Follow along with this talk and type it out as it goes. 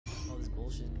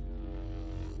bullshit.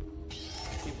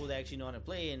 People that actually know how to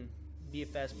play and be a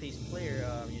fast-paced player,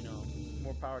 you know,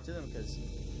 more power to them, because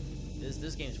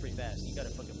this game is pretty fast. You gotta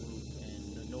fucking move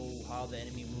and know how the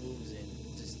enemy moves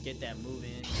and just get that move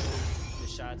in, the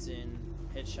shots in,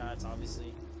 headshots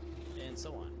obviously, and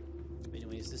so on. But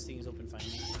anyways, this thing is open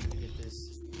finally. Let me get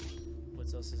this.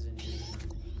 What else is in here?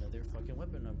 Another fucking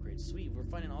weapon upgrade. Sweet. We're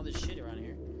finding all this shit around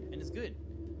here, and it's good,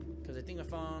 because I think I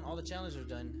found all the challenges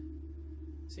done.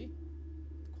 See?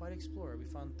 Quite Explorer. We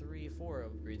found 3 or 4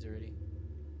 upgrades already.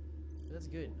 But that's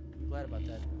good. I'm glad about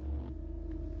that.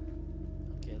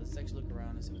 Okay, let's actually look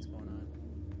around and see what's going on.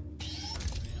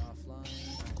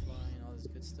 Offline, all this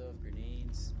good stuff.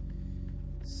 Grenades.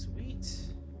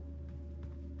 Sweet.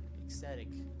 Ecstatic.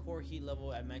 Core heat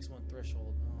level at maximum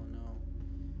threshold. Oh no.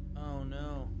 Oh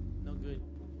no. No good.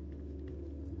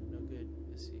 No good.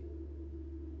 Let's see.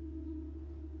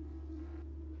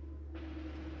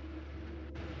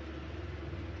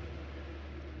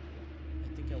 I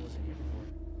think I wasn't here before.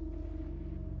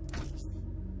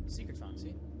 Secret found,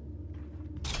 see?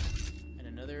 And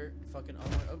another fucking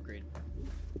armor upgrade.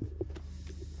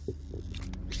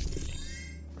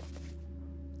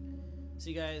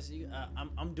 See guys,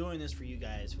 I'm doing this for you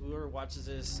guys. Whoever watches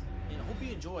this, and I hope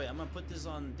you enjoy. I'm gonna put this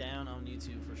down on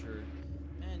YouTube for sure.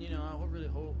 And you know, I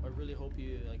really hope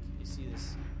you you see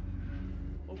this.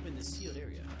 Open the sealed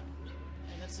area,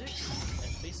 and that's it.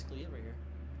 That's basically it right here.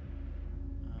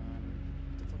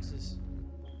 What the fuck's this?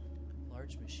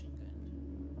 Large machine gun.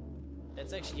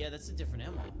 That's actually, yeah, that's a different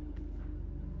ammo.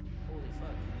 Holy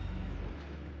fuck.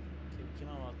 Okay, we came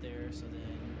out there, so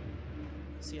then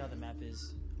let's see how the map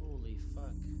is. Holy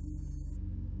fuck.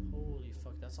 Holy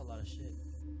fuck, that's a lot of shit.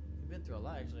 We've been through a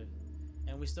lot actually.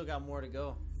 And we still got more to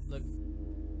go. Look.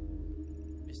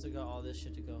 We still got all this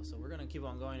shit to go. So we're gonna keep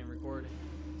on going and record.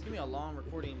 It's gonna be a long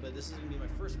recording, but this is gonna be my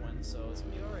first one, so it's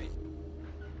gonna be alright.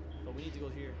 But we need to go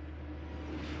here.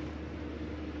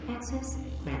 Access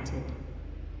granted.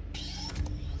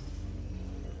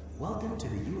 Welcome to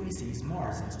the UAC's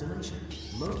Mars installation,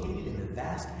 located in the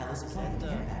vast Hellas Plain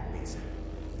impact basin.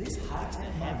 This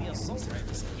high-tech heavy assault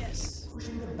rifle, yes,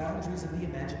 pushing the boundaries of the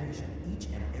imagination each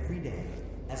and every day.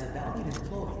 As a valued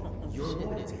employee, your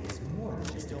loyalty is more than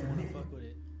just a commitment. Fuck with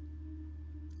it.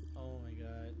 Oh my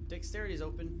god. Dexterity is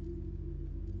open.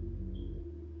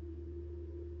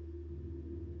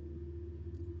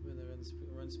 With the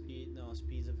run speed, no,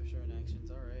 speeds of assuring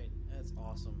actions. Alright, that's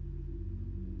awesome.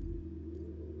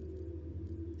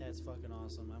 That's fucking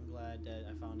awesome. I'm glad that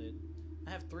I found it.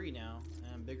 I have 3 now.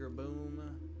 And bigger boom.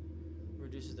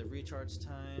 Reduces the recharge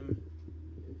time.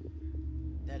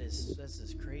 That's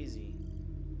just crazy.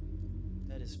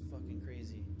 That is fucking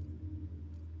crazy.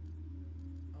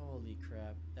 Holy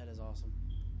crap. That is awesome.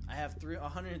 I have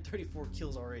 134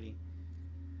 kills already.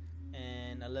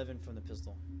 And 11 from the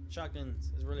pistol. Shotgun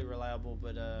is really reliable,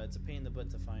 but it's a pain in the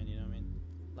butt to find, you know what I mean?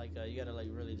 Like, you gotta like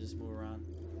really just move around.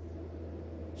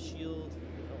 Shield.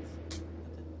 Health. Nothing.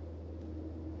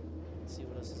 Let's see,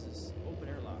 what else is this? Open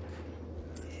airlock.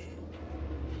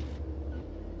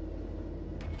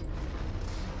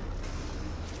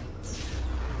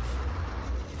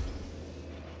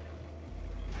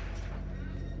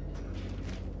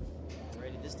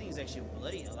 Alrighty, this thing is actually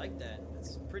bloody. I like that.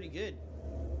 It's pretty good.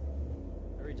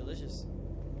 Very delicious.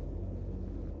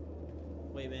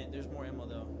 Wait a minute, there's more ammo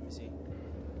though. Let me see.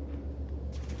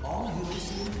 All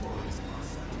UAC employees are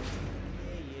subject.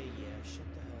 Yeah. Shut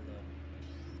the hell up.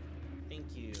 Thank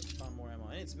you. Found more ammo.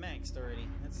 And it's maxed already.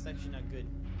 That's actually not good.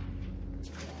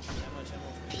 That much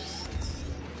ammo for this.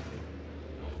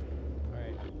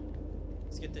 Alright.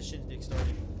 Let's get this shindig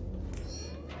started.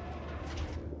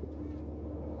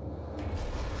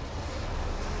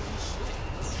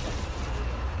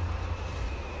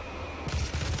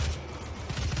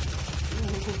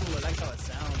 Ooh, I like how it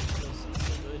sounds. It feels so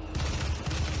good.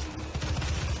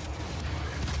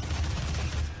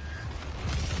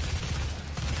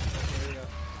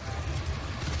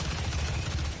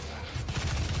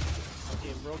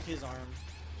 Broke his arm,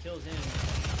 killed him.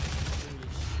 Holy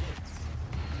shit.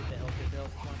 Get the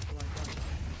health, Come on.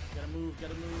 Gotta move.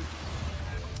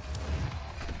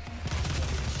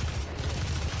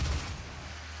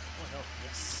 More health,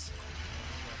 yes.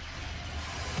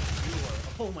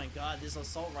 Oh my god, this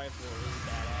assault rifle is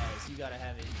badass. You gotta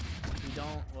have it. If you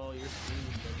don't, well, you're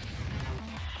screwed, buddy.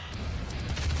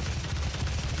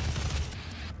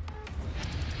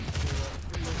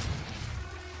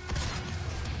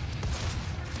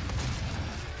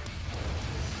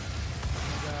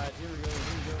 Here we go.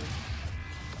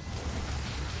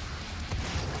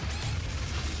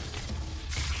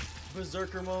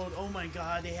 Berserker mode. Oh my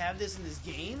god, they have this in this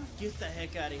game? Get the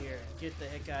heck out of here. Get the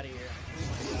heck out of here. Oh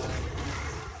my god.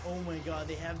 Oh my god,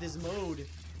 they have this mode.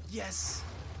 Yes!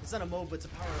 It's not a mode, but it's a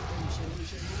power up. Holy shit, holy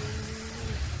shit.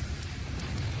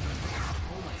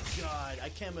 Oh my god, I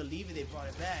can't believe it, they brought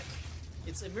it back.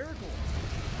 It's a miracle.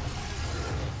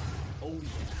 Oh yeah.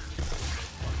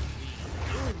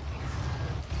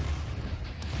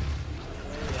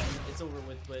 It's over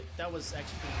with, but that was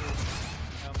actually pretty cool.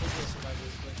 Hopefully I survive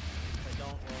this, but if I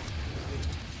don't, well, it's good.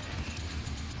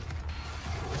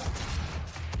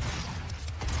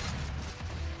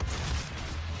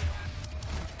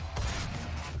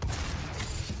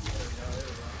 There we go.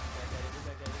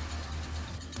 Back at it.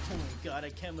 Oh my god,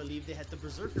 I can't believe they had the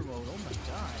Berserker mode. Oh my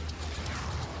god.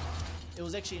 It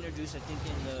was actually introduced, I think,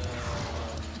 in the...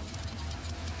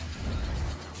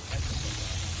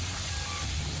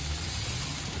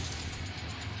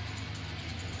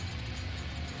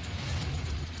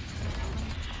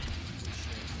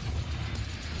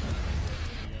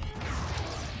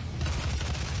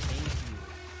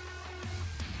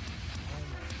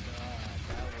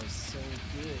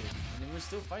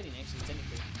 Still fighting, actually,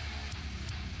 technically.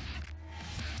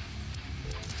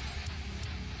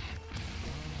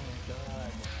 Oh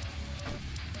god.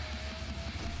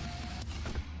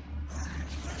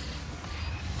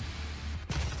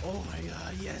 Oh my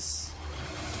god, yes!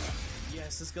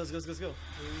 Yes, let's go, let's go, let's go.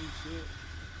 Holy shit.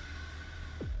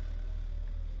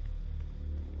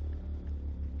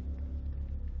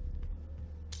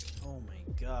 Oh my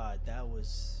god, that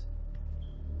was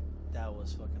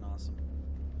fucking awesome.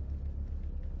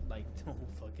 Like, no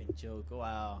fucking joke.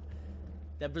 Wow.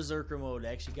 That Berserker mode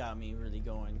actually got me really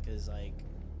going, because, like,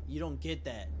 you don't get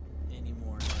that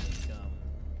anymore. Like,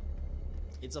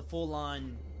 it's a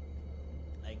full-on,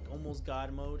 like, almost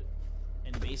God mode,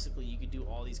 and basically you could do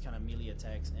all these kind of melee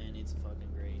attacks, and it's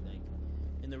fucking great. Like,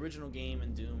 in the original game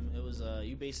in Doom, it was,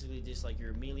 you basically just, like,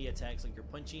 your melee attacks, like, you're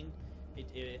punching,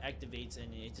 it activates,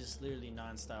 and it just literally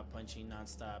non-stop punching,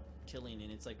 non-stop killing, and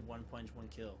it's like one punch, one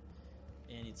kill.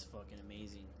 And it's fucking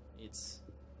amazing. It's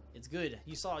good.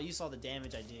 You saw the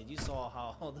damage I did. You saw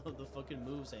how all the fucking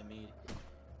moves I made.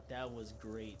 That was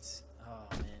great. Oh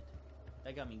man,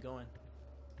 that got me going.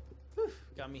 Whew.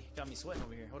 Got me sweating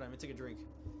over here. Hold on, let me take a drink.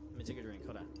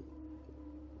 Hold on.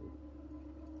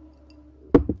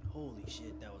 Holy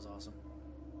shit, that was awesome.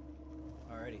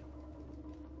 Alrighty.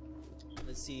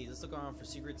 Let's see. Let's look around for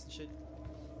secrets and shit.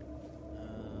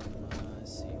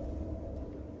 Let's see.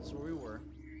 That's where we were.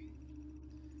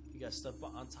 Got stuff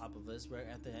on top of us. We're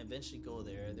have to eventually go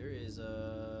there. There's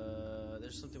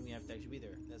something we have to actually be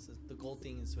there. That's the gold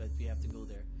thing is that we have to go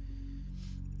there.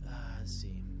 Let's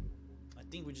see. I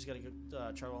think we just gotta go,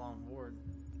 travel on more.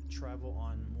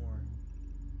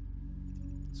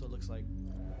 So it looks like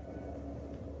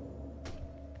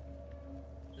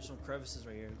there's some crevices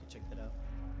right here. We can check that out.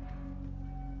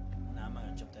 Nah, I'm not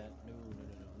gonna jump that. No.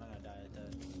 I'm not gonna die at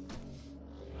that.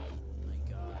 Oh my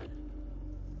god.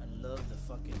 I love the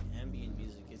fucking ambient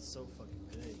music. It's so fucking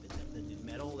good. The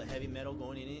metal, the heavy metal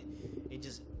going in it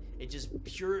just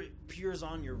pures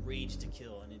on your rage to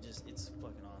kill, and it's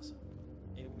fucking awesome.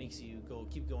 It makes you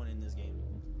keep going in this game.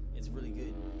 It's really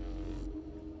good.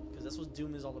 Because that's what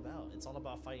Doom is all about. It's all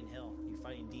about fighting hell. You're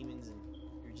fighting demons, and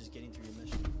you're just getting through your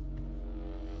mission.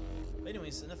 But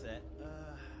anyways, enough of that.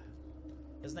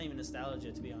 It's not even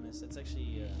nostalgia, to be honest. It's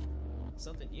actually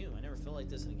something new. I never felt like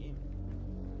this in a game.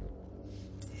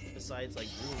 Besides, like,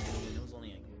 real Doom, it was only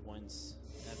like once.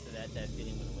 After that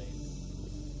feeling went away.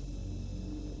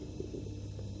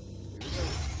 Here we go.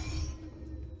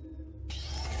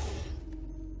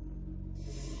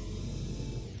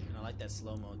 And I like that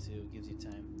slow-mo too. It gives you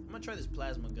time. I'm gonna try this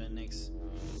plasma gun next.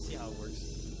 See how it works.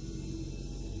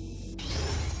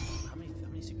 How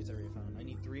many secrets I already found? I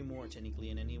need 3 more technically,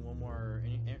 and I need 1 more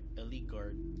elite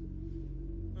guard.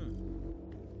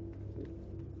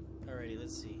 Alrighty,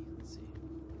 let's see.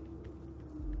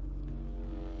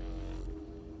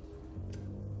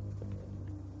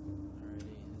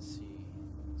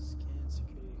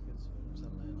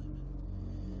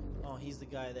 He's the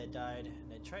guy that died,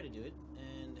 and I tried to do it,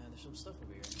 and there's some stuff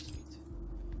over here. Sweet.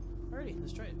 Alrighty,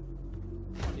 let's try it.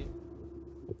 Come on, dude.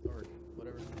 Or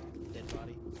whatever. Dead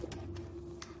body.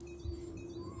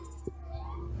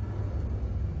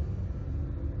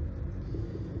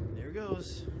 There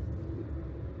goes.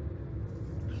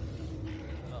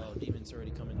 Uh-oh, demon's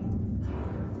already coming.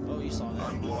 Oh, you saw that.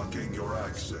 I'm blocking your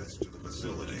access to the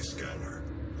facility scanner.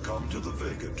 Come to the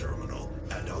Vega terminal,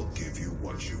 and I'll give you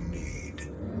what you need.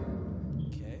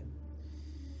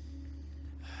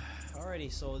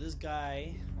 Alrighty, so this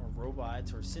guy, or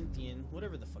robot, or Synthian,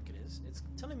 whatever the fuck it is, it's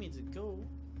telling me to go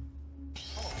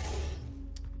Oh.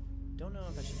 Don't know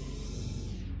if I should be.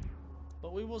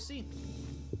 But we will see.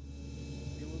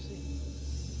 We will see.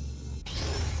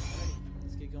 Alrighty,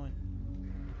 let's get going.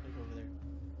 Let's go over there.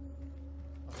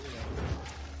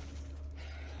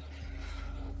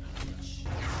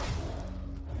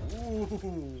 Oh, here we go.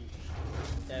 Ooh.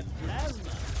 That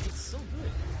plasma. It's so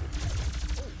good.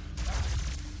 Oh, God.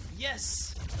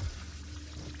 Yes!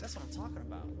 That's what I'm talking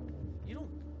about. You don't...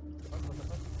 What the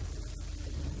fuck?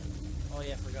 Oh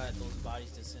yeah, I forgot. Those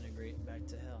bodies disintegrate back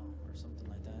to hell. Or something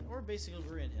like that. Or basically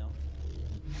we're in hell.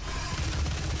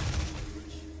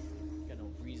 Got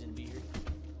no reason to be here.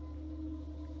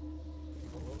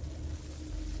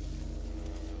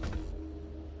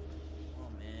 Oh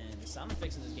man, the sound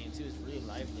effects in this game too is really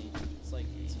lively. It's like,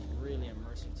 it's really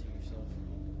immersive to yourself.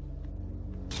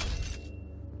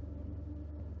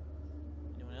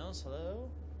 Anyone else?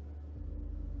 Hello?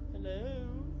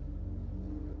 Hello?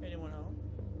 Anyone home?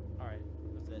 Alright,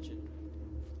 enough of that shit.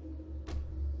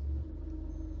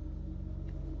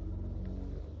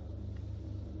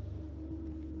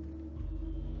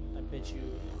 I bet you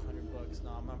 $100.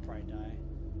 No, I'm gonna probably die.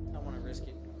 I don't want to risk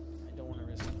it. I don't want to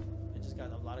risk it. I just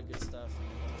got a lot of good stuff.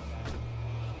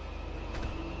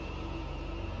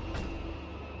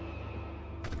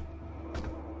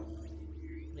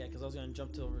 Yeah, because I was gonna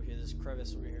jump to over here, this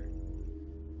crevice over here.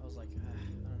 I was like,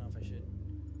 I don't know if I should.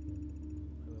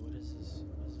 Wait, what is this?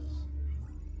 What is this?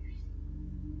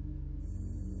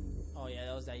 Oh yeah,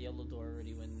 that was that yellow door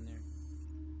already went in there.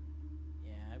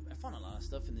 Yeah, I found a lot of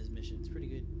stuff in this mission. It's pretty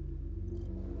good.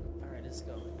 Alright, let's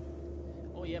go.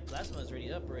 Oh yeah, plasma is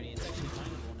ready up already. It's actually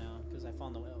findable now because I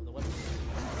found the weapon.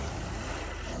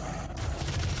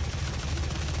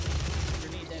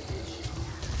 Grenade that bitch.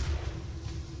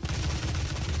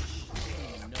 Oh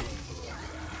no.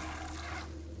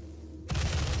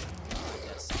 God,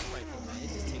 that sniper rifle, man. It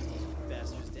just takes those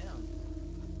bastards down.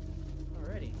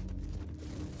 Alrighty.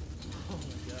 Oh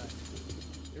my god.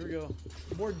 Here we go.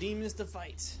 More demons to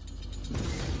fight. Oh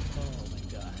my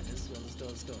god. Let's go, let's go,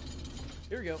 let's go.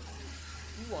 Here we go.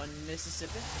 1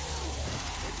 Mississippi.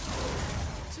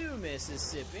 2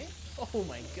 Mississippi. Oh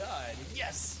my god.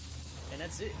 Yes! And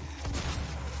that's it.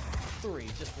 3,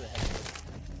 just for the heck of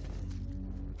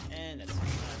it. And that's it.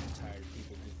 I'm tired of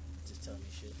people just telling me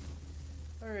shit.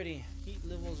 Alrighty. Heat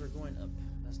levels are going up.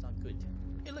 That's not good.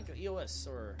 Hey, look at EOS,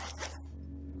 or...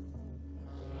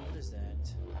 what is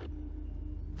that?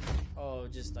 Oh,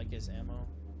 just, I guess, ammo.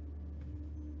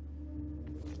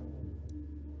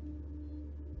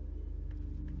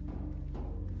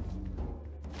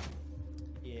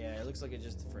 Yeah, it looks like it's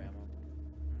just for ammo.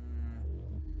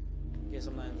 Guess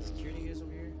I'm not in the security guys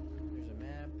over here. There's a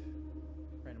map.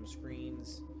 Random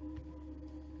screens.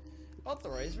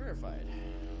 Authorized, verified.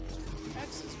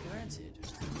 Access granted.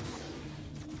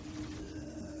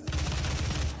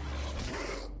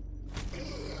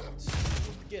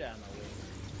 Get out of my way.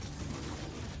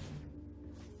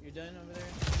 You're done over there?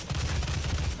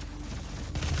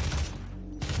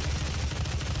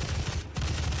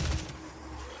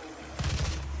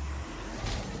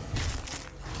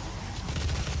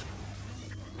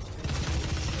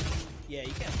 Yeah,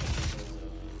 you can't miss those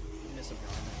though. You miss a bomb.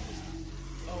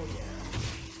 Oh yeah.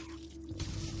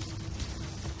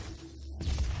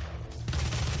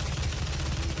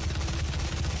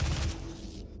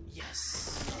 Yes.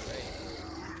 Alright.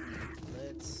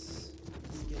 Let's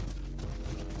get.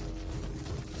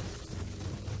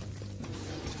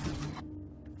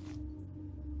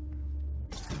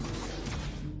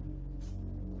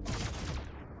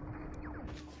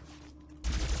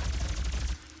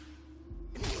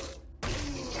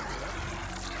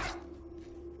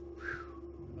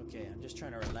 Okay, I'm just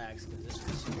trying to relax because this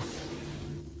is.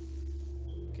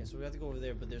 Okay, so we have to go over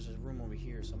there, but there's a room over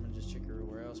here, so I'm gonna just check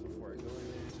everywhere else before I go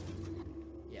in there.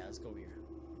 Yeah, let's go over here.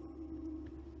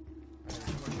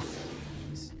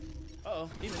 Uh oh,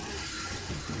 demon.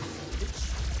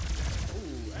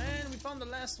 Ooh, and we found the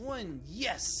last one.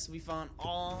 Yes, we found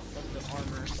all of the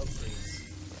armor upgrades.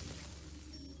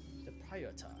 The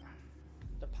Piatar.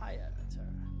 The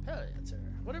Piatar.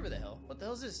 Whatever the hell. What the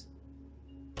hell is this?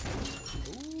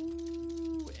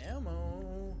 Ooh,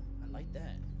 ammo. I like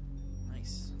that.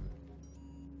 Nice.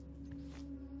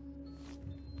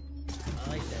 I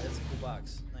like that. That's a cool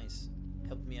box. Nice.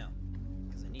 Helped me out.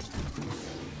 Because I need it.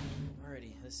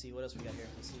 Alrighty. Let's see. What else we got here?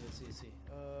 Let's see. Here we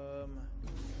go.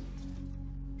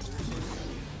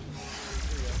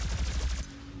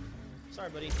 Sorry,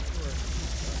 buddy.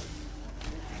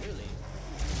 Really?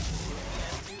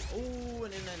 Oh,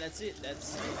 and then that's it.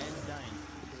 That's I'm dying.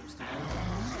 Oh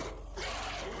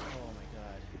my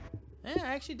god. I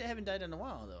actually haven't died in a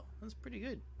while though. That's pretty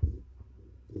good.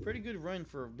 Pretty good run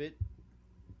for a bit.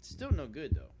 Still no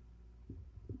good though.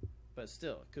 But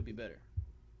still, it could be better.